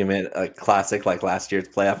where you mean a classic like last year's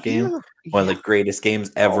playoff game, one of the greatest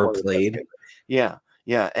games ever played. Yeah.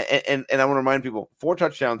 And I want to remind people: 4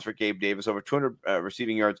 touchdowns for Gabe Davis, over 200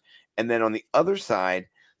 receiving yards, and then on the other side,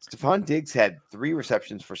 Stephon Diggs had 3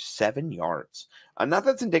 receptions for 7 yards. Not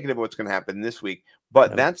that's indicative of what's going to happen this week,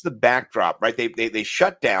 but that's the backdrop, right? They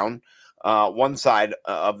shut down one side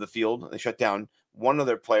of the field. They shut down one of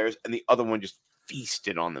their players, and the other one just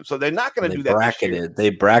feasted on them. So they're not going to do that. They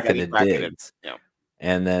bracketed Diggs. Yeah.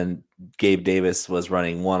 And then Gabe Davis was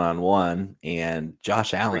running one-on-one, and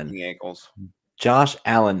Josh Allen. Ankles. Josh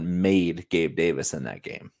Allen made Gabe Davis in that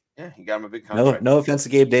game. Yeah, he got him a big contract. No offense to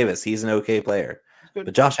Gabe Davis. He's an okay player.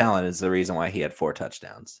 But Josh Allen is the reason why he had 4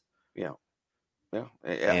 touchdowns. Yeah.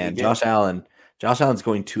 And Josh Allen's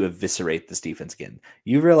going to eviscerate this defense again.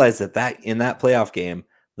 You realize that in that playoff game,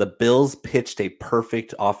 the Bills pitched a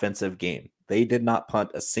perfect offensive game. They did not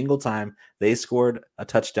punt a single time. They scored a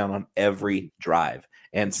touchdown on every drive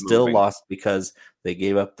and still lost because they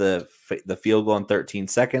gave up the field goal in 13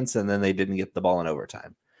 seconds and then they didn't get the ball in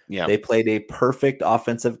overtime. Yeah. They played a perfect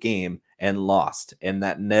offensive game and lost, and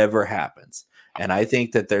that never happens. And I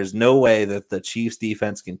think that there's no way that the Chiefs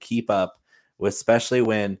defense can keep up, especially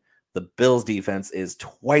when the Bills defense is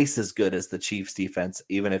twice as good as the Chiefs defense.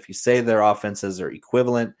 Even if you say their offenses are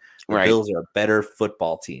equivalent, the Bills are a better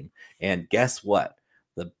football team. And guess what?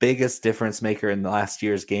 The biggest difference maker in the last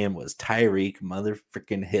year's game was Tyreek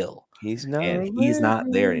motherfucking Hill. He's not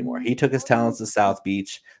there anymore. He took his talents to South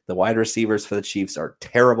Beach. The wide receivers for the Chiefs are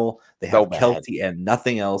terrible. They have Kelce and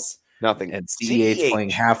nothing else. Nothing. And CEH playing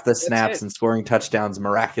half the snaps and scoring touchdowns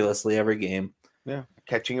miraculously every game. Yeah,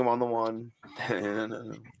 catching him on the one.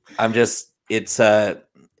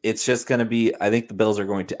 It's just going to be. I think the Bills are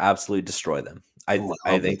going to absolutely destroy them. I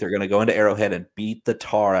think they're going to go into Arrowhead and beat the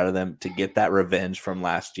tar out of them to get that revenge from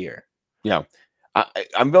last year. Yeah,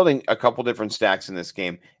 I'm building a couple different stacks in this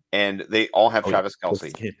game, and they all have Travis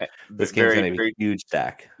Kelce. This game's going to be a huge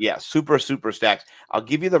stack. Yeah, super stacks. I'll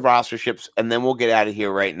give you the rosterships, and then we'll get out of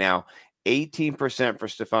here right now. 18% for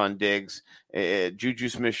Stephon Diggs, Juju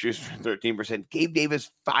Smith-Schuster 13%, Gabe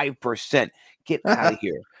Davis 5%. Get out of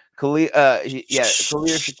here. Khalil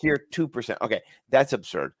Shakir 2%. Okay, that's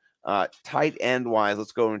absurd. Tight end wise,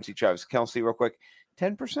 let's go and see Travis Kelce real quick.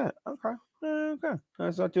 10%. Okay,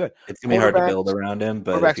 that's not too bad. It's gonna be hard to build around him,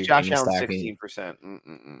 but quarterbacks, Josh Allen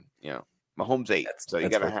 16%. Yeah, Mahomes 8. So you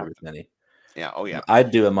gotta have many. Yeah. Oh yeah.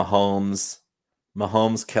 I'd do a Mahomes,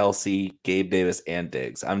 Kelce, Gabe Davis, and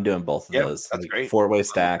Diggs. I'm doing both of those. That's great. 4-way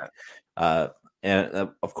stack. And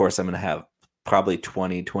of course, I'm going to have probably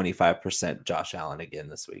 20-25% Josh Allen again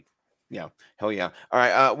this week. Yeah. Hell yeah. All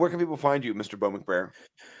right. Where can people find you, Mr. Bo McBrayer?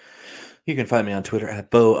 You can find me on Twitter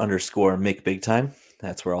at Bo_MakeBigTime.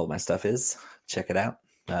 That's where all my stuff is. Check it out.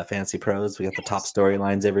 Fantasy Pros. We got the top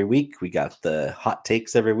storylines every week. We got the hot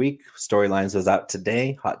takes every week. Storylines was out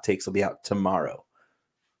today. Hot takes will be out tomorrow.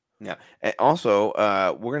 Yeah. And also,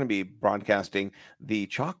 we're going to be broadcasting the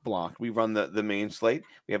chalk block. We run the main slate.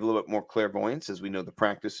 We have a little bit more clairvoyance as we know the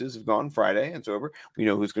practices have gone Friday. It's over. We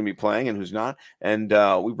know who's going to be playing and who's not. And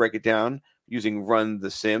we break it down using Run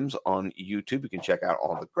the Sims on YouTube. You can check out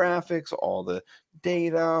all the graphics, all the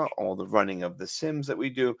data, all the running of the Sims that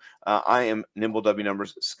we do. I am Nimble W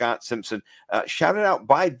Numbers, Scott Simpson. Shouted out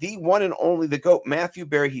by the one and only, the GOAT, Matthew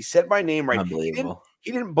Berry. He said my name right. Unbelievable.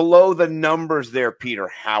 He didn't blow the numbers there, Peter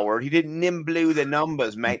Howard. He didn't nimblew the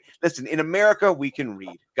numbers, mate. Listen, in America, we can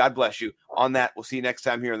read. God bless you. On that, we'll see you next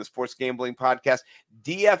time here on the Sports Gambling Podcast.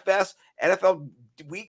 DFS, NFL Week